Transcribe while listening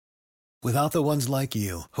Without the ones like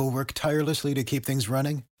you, who work tirelessly to keep things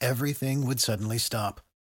running, everything would suddenly stop.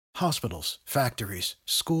 Hospitals, factories,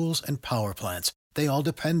 schools, and power plants, they all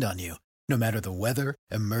depend on you. No matter the weather,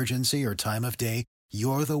 emergency, or time of day,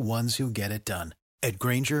 you're the ones who get it done. At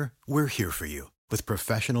Grainger, we're here for you with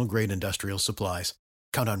professional-grade industrial supplies.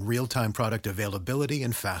 Count on real-time product availability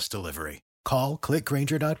and fast delivery. Call,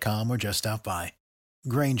 clickgrainger.com, or just stop by.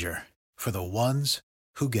 Grainger, for the ones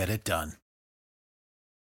who get it done.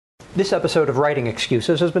 This episode of Writing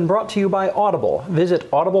Excuses has been brought to you by Audible.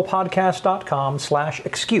 Visit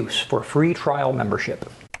audiblepodcast.com/excuse for a free trial membership.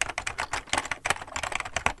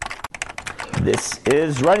 This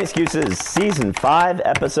is Writing Excuses, Season 5,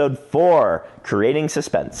 Episode 4, Creating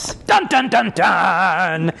Suspense. Dun dun dun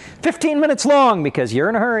dun! 15 minutes long because you're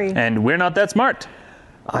in a hurry. And we're not that smart.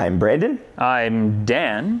 I'm Brandon. I'm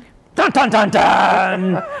Dan. Dun dun dun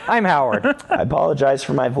dun! I'm Howard. I apologize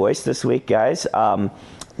for my voice this week, guys.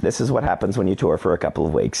 This is what happens when you tour for a couple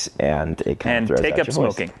of weeks, and it kind of throws take out up your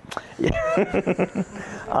voice.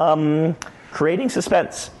 Smoking. Creating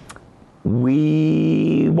suspense.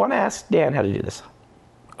 We want to ask Dan how to do this.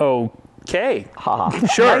 Okay. Haha.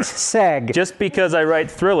 Sure. Nice seg. Just because I write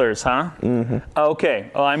thrillers, huh? Mm-hmm. Okay.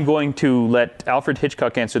 Well, I'm going to let Alfred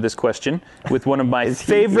Hitchcock answer this question with one of my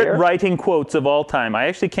favorite writing quotes of all time. I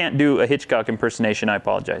actually can't do a Hitchcock impersonation. I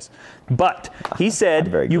apologize. But he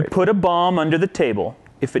said, you put a bomb under the table.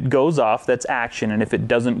 If it goes off, that's action. And if it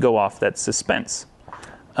doesn't go off, that's suspense.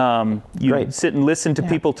 You sit and listen to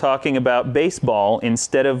people talking about baseball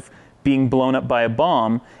instead of being blown up by a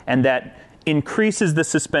bomb, and that increases the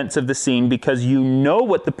suspense of the scene because you know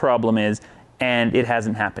what the problem is and it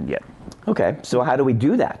hasn't happened yet. Okay, so how do we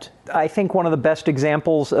do that? I think one of the best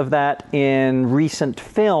examples of that in recent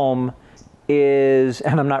film is,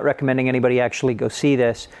 and I'm not recommending anybody actually go see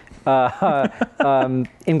this, Inglourious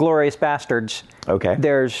Bastards. Okay.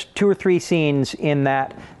 There's 2 or 3 scenes in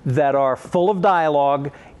that are full of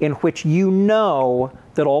dialogue in which you know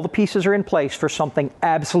that all the pieces are in place for something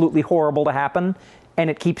absolutely horrible to happen, and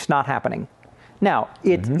it keeps not happening. Now,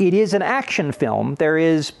 it is an action film. There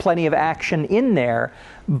is plenty of action in there,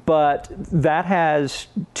 but that has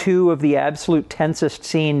 2 of the absolute tensest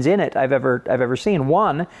scenes in it I've ever seen.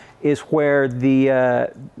 One is where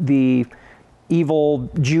the evil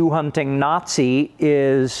Jew-hunting Nazi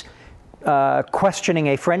is questioning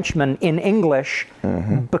a Frenchman in English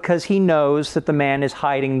because he knows that the man is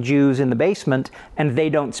hiding Jews in the basement and they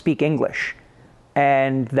don't speak English.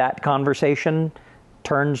 And that conversation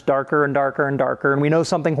turns darker and darker and darker, and we know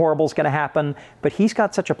something horrible is going to happen, but he's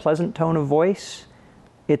got such a pleasant tone of voice.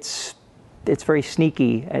 It's very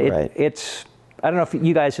sneaky. It's I don't know if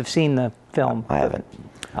you guys have seen the film. I haven't.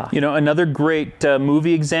 You know, another great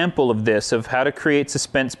movie example of this, of how to create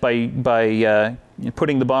suspense by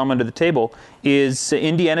putting the bomb under the table, is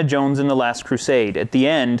Indiana Jones and the Last Crusade. At the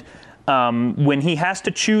end, when he has to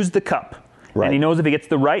choose the cup, and he knows if he gets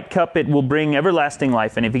the right cup, it will bring everlasting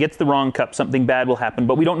life, and if he gets the wrong cup, something bad will happen,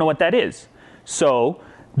 but we don't know what that is. So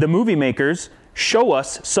the movie makers show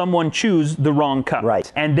us someone choose the wrong cup.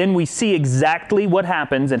 And then we see exactly what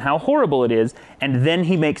happens and how horrible it is, and then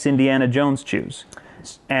he makes Indiana Jones choose.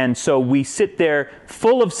 And so we sit there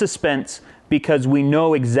full of suspense because we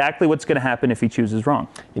know exactly what's going to happen if he chooses wrong.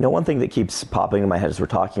 You know, one thing that keeps popping in my head as we're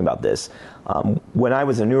talking about this, when I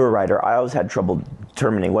was a newer writer, I always had trouble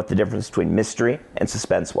determining what the difference between mystery and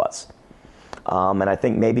suspense was. And I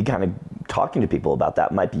think maybe kind of talking to people about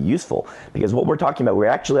that might be useful, because what we're talking about, we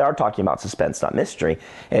actually are talking about suspense, not mystery.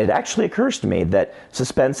 And it actually occurs to me that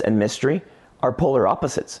suspense and mystery are polar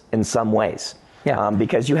opposites in some ways. Yeah.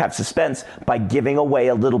 Because you have suspense by giving away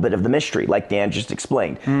a little bit of the mystery, like Dan just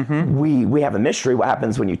explained. We have a mystery, what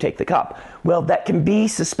happens when you take the cup? Well, that can be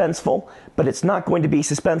suspenseful, but it's not going to be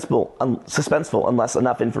suspenseful unless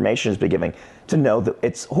enough information has been given to know that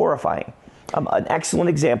it's horrifying. An excellent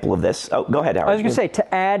example of this. Oh, go ahead, Howard. I was going to say,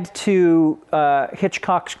 to add to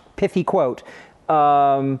Hitchcock's pithy quote,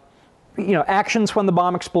 action's when the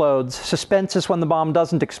bomb explodes. Suspense is when the bomb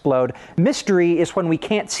doesn't explode. Mystery is when we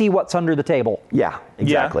can't see what's under the table. Yeah,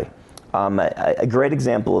 exactly. Yeah. A great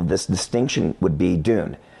example of this distinction would be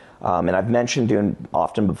Dune. And I've mentioned Dune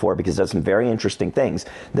often before because it does some very interesting things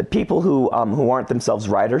that people who aren't themselves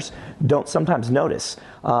writers don't sometimes notice.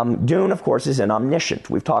 Dune, of course, is an omniscient.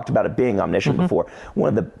 We've talked about it being omniscient before. One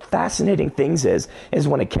of the fascinating things is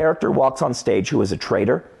when a character walks on stage who is a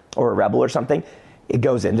traitor or a rebel or something, it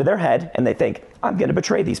goes into their head and they think, I'm going to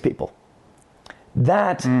betray these people.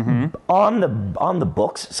 That on the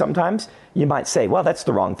books, sometimes you might say, well, that's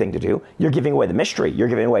the wrong thing to do. You're giving away the mystery. You're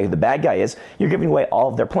giving away who the bad guy is. You're giving away all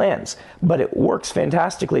of their plans. But it works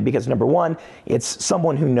fantastically because, number one, it's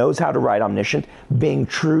someone who knows how to write omniscient, being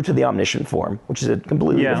true to the omniscient form, which is a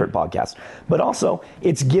completely different podcast. But also,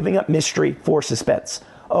 it's giving up mystery for suspense.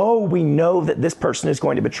 Oh, we know that this person is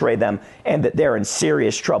going to betray them and that they're in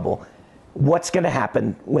serious trouble. What's going to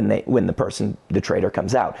happen when the traitor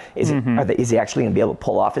comes out? Is he actually going to be able to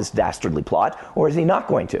pull off his dastardly plot, or is he not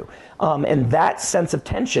going to? And that sense of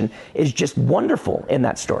tension is just wonderful in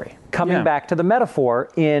that story. Coming back to the metaphor,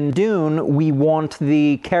 in Dune, we want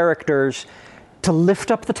the characters to lift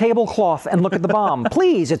up the tablecloth and look at the bomb.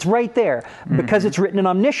 Please, it's right there. Because it's written in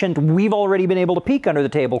omniscient, we've already been able to peek under the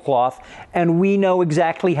tablecloth, and we know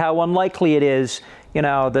exactly how unlikely it is. You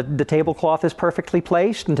know, the tablecloth is perfectly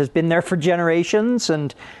placed and has been there for generations.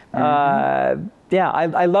 And I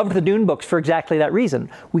loved the Dune books for exactly that reason.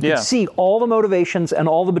 We could see all the motivations and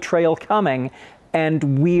all the betrayal coming,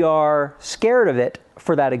 and we are scared of it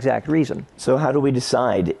for that exact reason. So how do we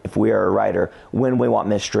decide, if we are a writer, when we want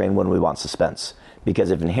mystery and when we want suspense? Because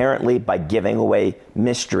if inherently by giving away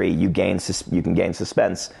mystery you can gain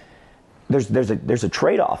suspense, there's a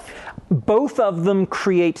trade-off. Both of them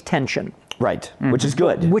create tension. Right, which is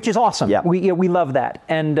good. Which is awesome. Yeah. We love that.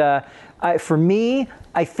 And for me,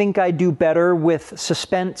 I think I do better with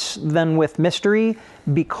suspense than with mystery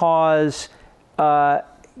because of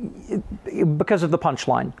the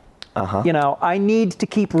punchline. You know, I need to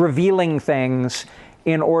keep revealing things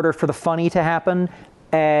in order for the funny to happen,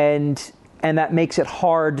 and that makes it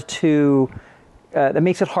hard to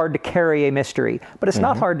carry a mystery, but it's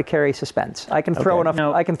not hard to carry suspense. I can throw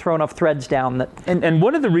enough threads down that. And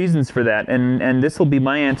one of the reasons for that, and this will be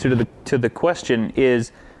my answer to the question,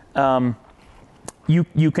 is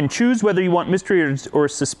you can choose whether you want mystery or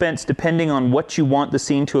suspense depending on what you want the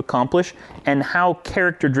scene to accomplish and how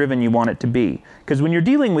character driven you want it to be. Because when you're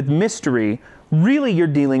dealing with mystery, really you're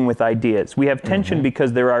dealing with ideas. We have tension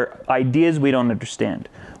because there are ideas we don't understand.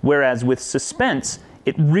 Whereas with suspense,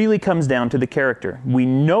 it really comes down to the character. We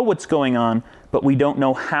know what's going on, but we don't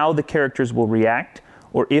know how the characters will react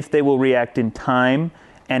or if they will react in time,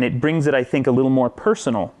 and it brings it, I think, a little more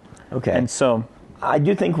personal. Okay. And so I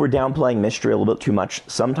do think we're downplaying mystery a little bit too much.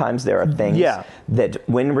 Sometimes there are things that,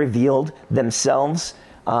 when revealed themselves,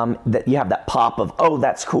 that you have that pop of, oh,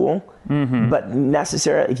 that's cool. But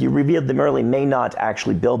necessarily, if you revealed them early, may not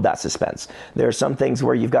actually build that suspense. There are some things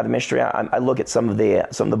where you've got a mystery. I look at some of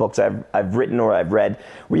the books I've written or I've read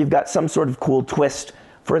where you've got some sort of cool twist.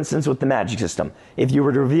 For instance, with the magic system, if you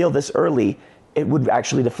were to reveal this early, it would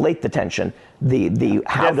actually deflate the tension. The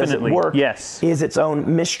how does it work is its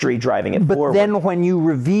own mystery driving it forward. But then when you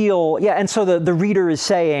reveal, and so the reader is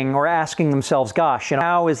saying or asking themselves, gosh, you know,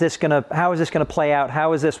 how is this gonna play out?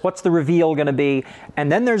 What's the reveal gonna be? And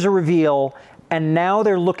then there's a reveal, and now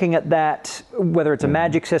they're looking at that, whether it's a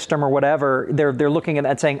magic system or whatever, they're looking at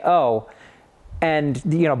that saying, oh, and,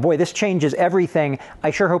 you know, boy, this changes everything. I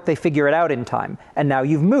sure hope they figure it out in time. And now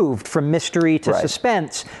you've moved from mystery to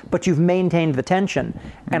suspense, but you've maintained the tension.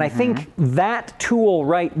 And I think that tool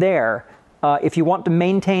right there, if you want to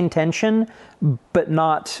maintain tension, but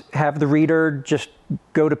not have the reader just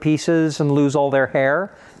go to pieces and lose all their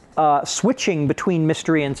hair, switching between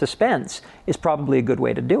mystery and suspense is probably a good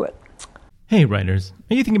way to do it. Hey, writers,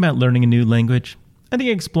 are you thinking about learning a new language? I think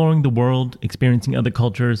exploring the world, experiencing other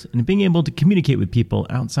cultures, and being able to communicate with people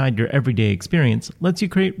outside your everyday experience lets you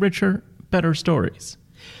create richer, better stories.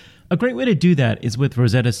 A great way to do that is with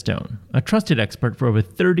Rosetta Stone, a trusted expert for over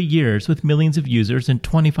 30 years with millions of users in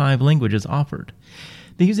 25 languages offered.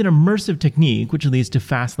 They use an immersive technique which leads to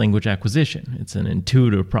fast language acquisition. It's an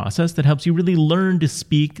intuitive process that helps you really learn to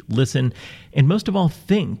speak, listen, and most of all,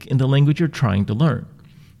 think in the language you're trying to learn.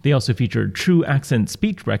 They also feature true accent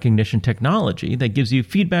speech recognition technology that gives you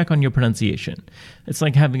feedback on your pronunciation. It's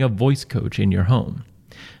like having a voice coach in your home.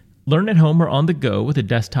 Learn at home or on the go with a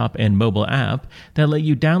desktop and mobile app that let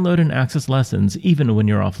you download and access lessons even when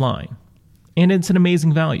you're offline. And it's an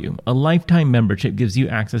amazing value. A lifetime membership gives you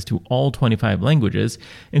access to all 25 languages,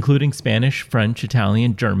 including Spanish, French,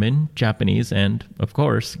 Italian, German, Japanese, and, of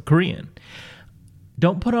course, Korean.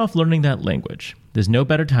 Don't put off learning that language. There's no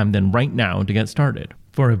better time than right now to get started.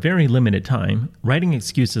 For a very limited time, Writing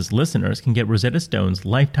Excuses listeners can get Rosetta Stone's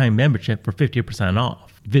lifetime membership for 50%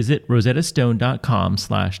 off. Visit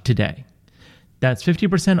rosettastone.com/today. That's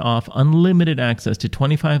 50% off unlimited access to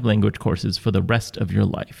 25 language courses for the rest of your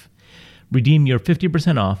life. Redeem your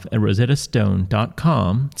 50% off at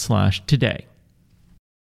rosettastone.com/today.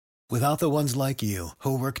 Without the ones like you,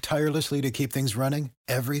 who work tirelessly to keep things running,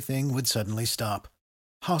 everything would suddenly stop.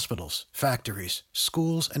 Hospitals, factories,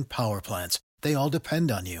 schools, and power plants, they all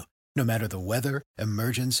depend on you. No matter the weather,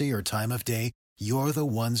 emergency, or time of day, you're the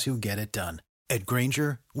ones who get it done. At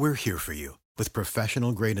Grainger, we're here for you with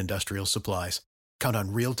professional-grade industrial supplies. Count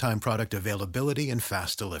on real-time product availability and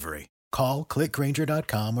fast delivery. Call, click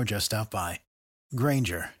Grainger.com, or just stop by.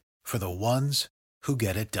 Grainger, for the ones who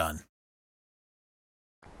get it done.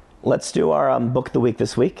 Let's do our book of the week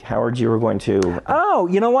this week. Howard, you were going to... Oh,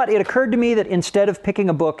 you know what? It occurred to me that instead of picking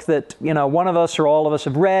a book that, one of us or all of us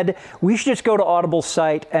have read, we should just go to Audible's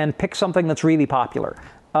site and pick something that's really popular.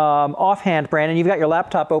 Offhand, Brandon, you've got your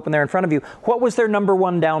laptop open there in front of you. What was their number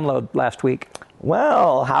one download last week?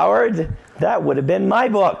 Well, Howard, that would have been my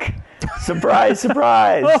book. Surprise,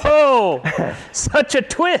 surprise. Oh, such a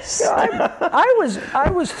twist. I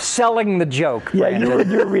was selling the joke. Yeah, Brandon.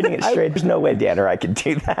 you were reading it straight. There's no way, Dan, or I could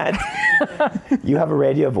do that. You have a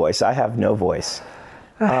radio voice. I have no voice.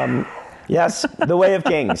 Yes, The Way of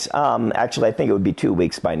Kings. Actually, I think it would be 2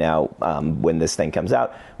 weeks by now when this thing comes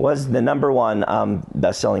out. Was the number one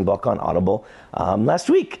best-selling book on Audible last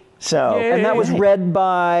week. So, and that was read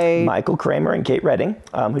by Michael Kramer and Kate Redding,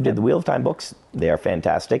 who did the Wheel of Time books. They are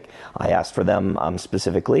fantastic. I asked for them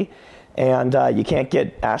specifically. And you can't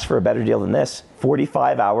ask for a better deal than this.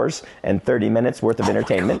 45 hours and 30 minutes worth of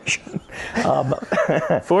entertainment.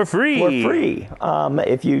 For free. For free.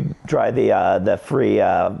 If you try the free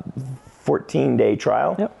 14-day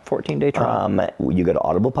trial. Yep, 14-day trial. You go to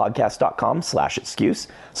audiblepodcast.com/excuse.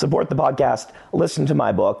 Support the podcast, listen to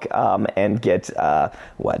my book, and get,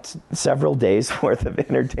 several days worth of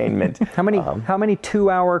entertainment. How many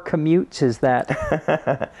 2-hour commutes is that?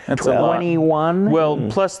 That's 21? Well,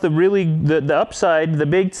 plus the upside, the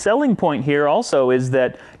big selling point here also is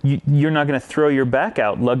that you're not going to throw your back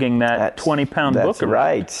out lugging that 20-pound book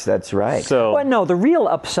around. That's right. So, well, no, the real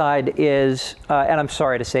upside is, and I'm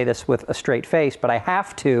sorry to say this with a straight face, but I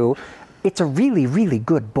have to, it's a really, really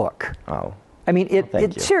good book. Oh. I mean,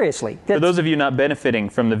 seriously. For those of you not benefiting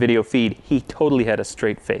from the video feed, he totally had a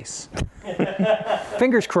straight face.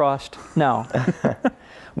 Fingers crossed. No.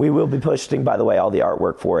 We will be posting, by the way, all the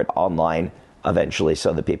artwork for it online eventually,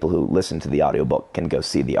 so that people who listen to the audiobook can go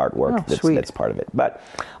see the artwork that's part of it. But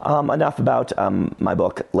enough about my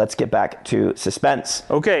book. Let's get back to Suspense.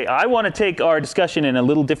 Okay, I want to take our discussion in a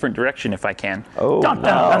little different direction if I can. Oh,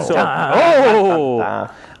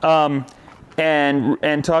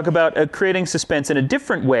 and talk about creating suspense in a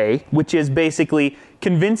different way, which is basically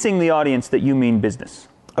convincing the audience that you mean business.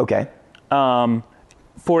 Okay.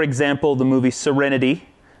 For example, the movie Serenity,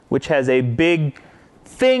 which has a big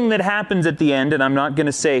thing that happens at the end, and I'm not going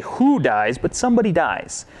to say who dies, but somebody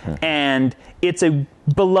dies. And it's a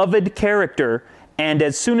beloved character, and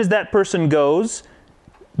as soon as that person goes,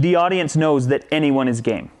 the audience knows that anyone is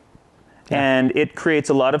game. And it creates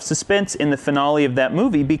a lot of suspense in the finale of that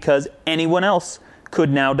movie because anyone else could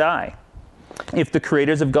now die. If the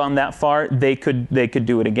creators have gone that far, they could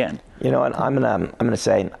do it again. You know what? I'm gonna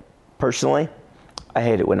say, personally, I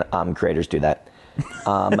hate it when creators do that.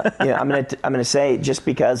 I'm gonna say, just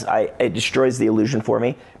because it destroys the illusion for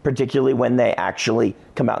me, particularly when they actually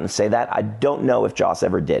come out and say that. I don't know if Joss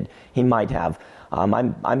ever did. He might have.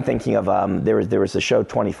 I'm thinking of there was a show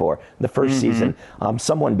 24, the first season.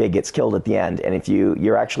 Someone big gets killed at the end, and if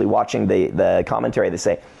you're actually watching the commentary, they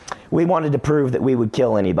say, "We wanted to prove that we would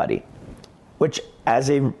kill anybody," which as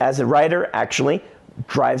a writer actually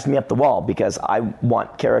drives me up the wall, because I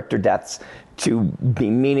want character deaths to be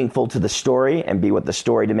meaningful to the story and be what the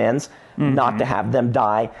story demands, not to have them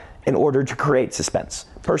die in order to create suspense.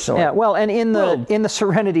 Personally. Yeah, well, and in the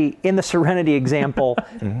Serenity example,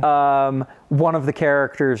 one of the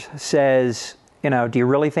characters says, do you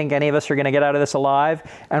really think any of us are going to get out of this alive?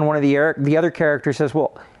 And one of the other characters says,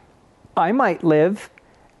 well, I might live.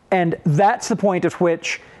 And that's the point at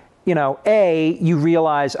which, A, you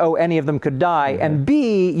realize, any of them could die, and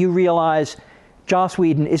B, you realize Joss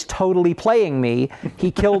Whedon is totally playing me.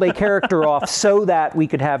 He killed a character off so that we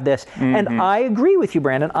could have this. And I agree with you,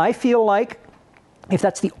 Brandon. I feel like if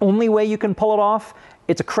that's the only way you can pull it off,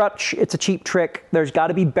 it's a crutch, it's a cheap trick. There's got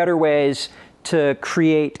to be better ways to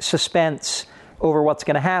create suspense over what's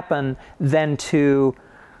going to happen than to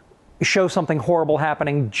show something horrible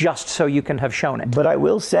happening just so you can have shown it. But I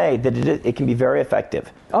will say that it can be very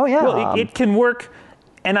effective. Oh, yeah. Well, it can work,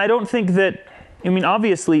 and I don't think that,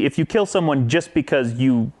 obviously, if you kill someone just because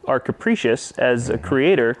you are capricious as a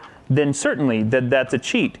creator, then certainly that's a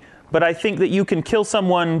cheat. But I think that you can kill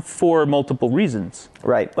someone for multiple reasons.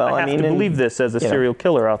 Right. Well, I have to believe this as a serial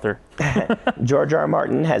killer author. George R. R.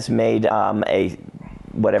 Martin has made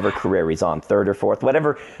whatever career he's on, third or fourth,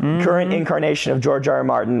 whatever current incarnation of George R.R.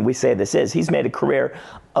 Martin we say this is. He's made a career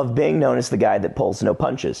of being known as the guy that pulls no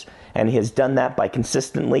punches. And he has done that by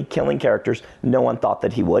consistently killing characters no one thought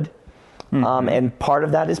that he would. And part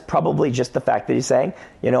of that is probably just the fact that he's saying,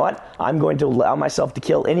 you know what, I'm going to allow myself to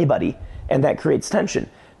kill anybody, and that creates tension.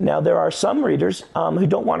 Now, there are some readers who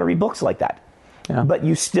don't want to read books like that. Yeah. But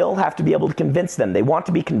you still have to be able to convince them. They want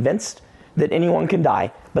to be convinced that anyone can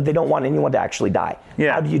die, but they don't want anyone to actually die.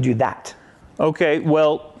 Yeah. How do you do that? Okay,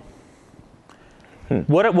 well,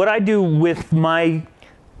 what I do with my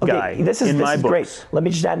guy this is books. Great. Let me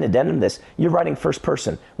just add an addendum to this. You're writing first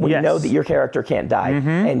person when you know that your character can't die,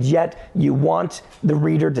 and yet you want the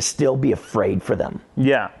reader to still be afraid for them.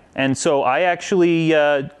 Yeah, and so I actually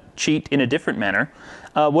cheat in a different manner.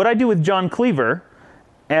 What I do with John Cleaver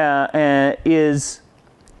is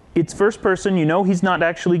it's first person. You know he's not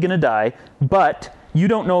actually going to die, but you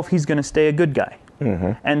don't know if he's going to stay a good guy.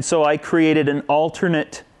 And so I created an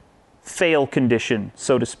alternate fail condition,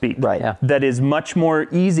 so to speak, that is much more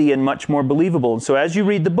easy and much more believable. So as you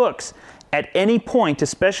read the books, at any point,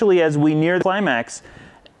 especially as we near the climax,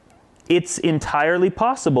 it's entirely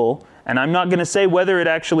possible, and I'm not going to say whether it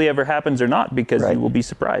actually ever happens or not, because you will be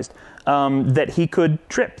surprised, that he could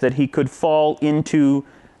trip, that he could fall into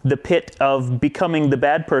the pit of becoming the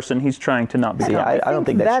bad person he's trying to not become. I don't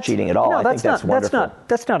think that's cheating at all. I think that's wonderful.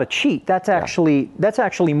 That's not a cheat. That's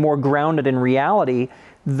actually more grounded in reality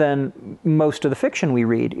than most of the fiction we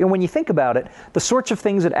read. And when you think about it, the sorts of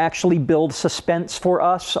things that actually build suspense for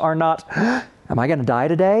us are not, am I going to die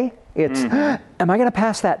today? It's, am I going to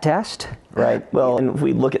pass that test? Right. Well, and if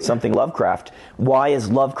we look at something Lovecraft, why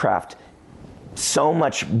is Lovecraft so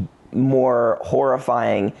much more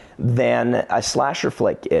horrifying than a slasher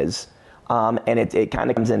flick is? And it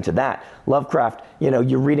kind of comes into that. Lovecraft,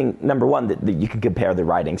 you're reading, number one, that you can compare the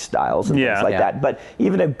writing styles and things like that. But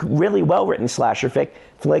even a really well-written slasher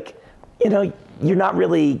flick, you're not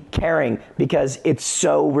really caring because it's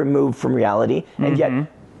so removed from reality. And yet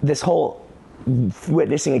this whole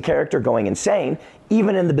witnessing a character going insane,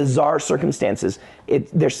 even in the bizarre circumstances,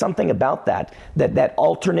 there's something about that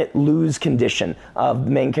alternate lose condition of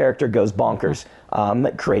the main character goes bonkers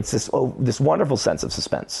that creates this wonderful sense of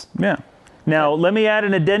suspense. Yeah. Now, let me add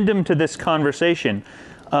an addendum to this conversation.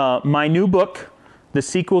 My new book, the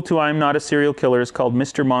sequel to I'm Not a Serial Killer, is called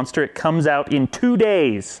Mr. Monster. It comes out in 2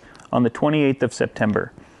 days on the 28th of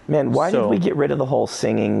September. Man, why did we get rid of the whole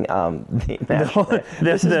singing?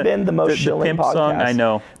 This has been the most shilling podcast. Song, I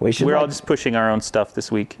know. We're all just pushing our own stuff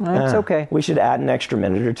this week. It's okay. We should add an extra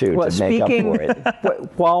minute or two to make up for it.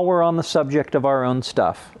 While we're on the subject of our own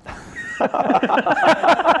stuff, I'm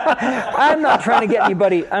not trying to get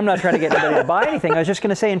anybody to buy anything. I was just going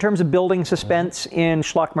to say, in terms of building suspense in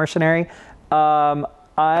Schlock Mercenary, I'm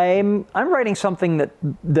writing something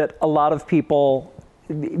that a lot of people,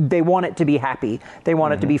 they want it to be happy. They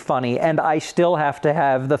want it to be funny, and I still have to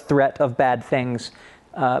have the threat of bad things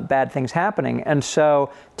happening. And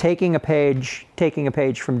so, taking a page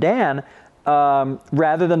from Dan,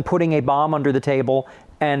 rather than putting a bomb under the table,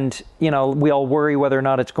 and we all worry whether or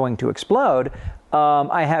not it's going to explode.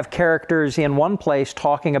 I have characters in one place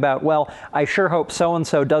talking about, well, I sure hope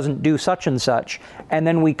so-and-so doesn't do such and such. And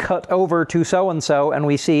then we cut over to so-and-so, and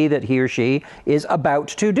we see that he or she is about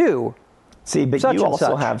to do. See, but you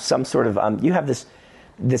also have some sort of, you have this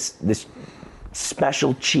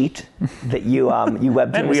special cheat that you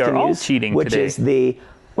webtooners can use. We are all cheating which today. Is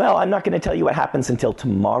I'm not going to tell you what happens until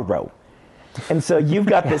tomorrow. And so you've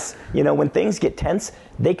got this, when things get tense,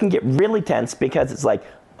 they can get really tense because it's like,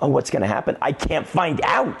 oh, what's going to happen? I can't find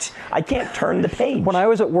out. I can't turn the page. When I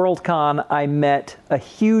was at Worldcon, I met a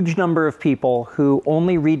huge number of people who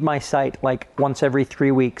only read my site like once every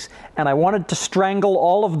 3 weeks. And I wanted to strangle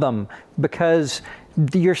all of them because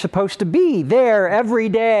you're supposed to be there every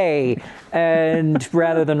day, and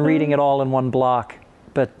rather than reading it all in one block.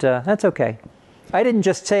 But that's okay. I didn't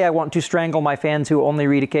just say I want to strangle my fans who only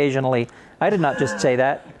read occasionally. I did not just say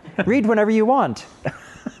that. Read whenever you want.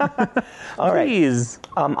 All right. Please.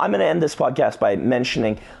 I'm going to end this podcast by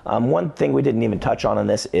mentioning one thing we didn't even touch on in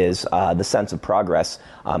this is the sense of progress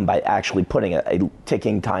by actually putting a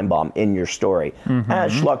ticking time bomb in your story.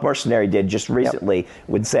 As Schlock Mercenary did just recently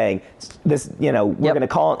with saying, this, we're going to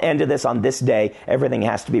call an end to this on this day. Everything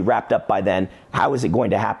has to be wrapped up by then. How is it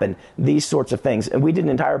going to happen? These sorts of things. And we did an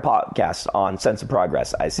entire podcast on sense of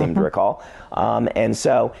progress, I seem to recall. And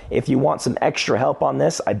so if you want some extra help on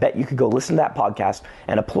this, I bet you could go listen to that podcast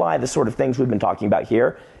and apply the sort of things we've been talking about here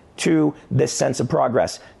to this sense of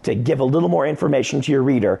progress, to give a little more information to your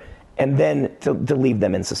reader and then to leave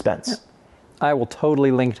them in suspense. I will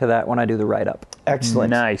totally link to that when I do the write-up.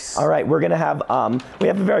 Excellent. Nice. All right, we're going to have, we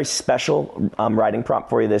have a very special writing prompt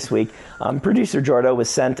for you this week. Producer Jordo was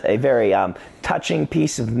sent a very touching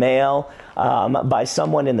piece of mail by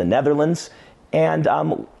someone in the Netherlands. And,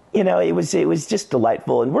 it was just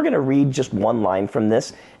delightful. And we're going to read just one line from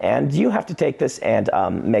this. And you have to take this and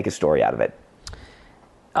make a story out of it.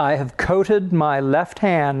 I have coated my left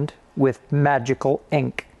hand with magical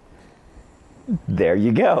ink. There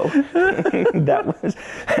you go. That was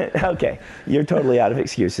okay. You're totally out of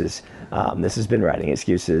excuses. This has been Writing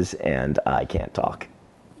Excuses, and I can't talk.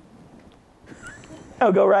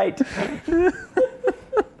 Oh, go right.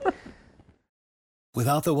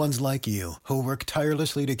 Without the ones like you, who work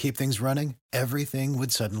tirelessly to keep things running, everything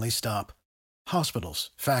would suddenly stop.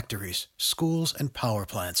 Hospitals, factories, schools, and power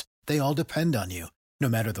plants, they all depend on you. No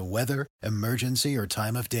matter the weather, emergency, or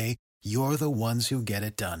time of day, you're the ones who get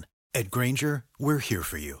it done. At Grainger, we're here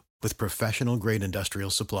for you with professional-grade industrial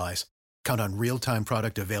supplies. Count on real-time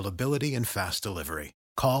product availability and fast delivery.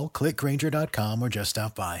 Call, click Grainger.com, or just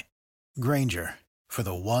stop by. Grainger, for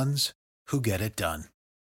the ones who get it done.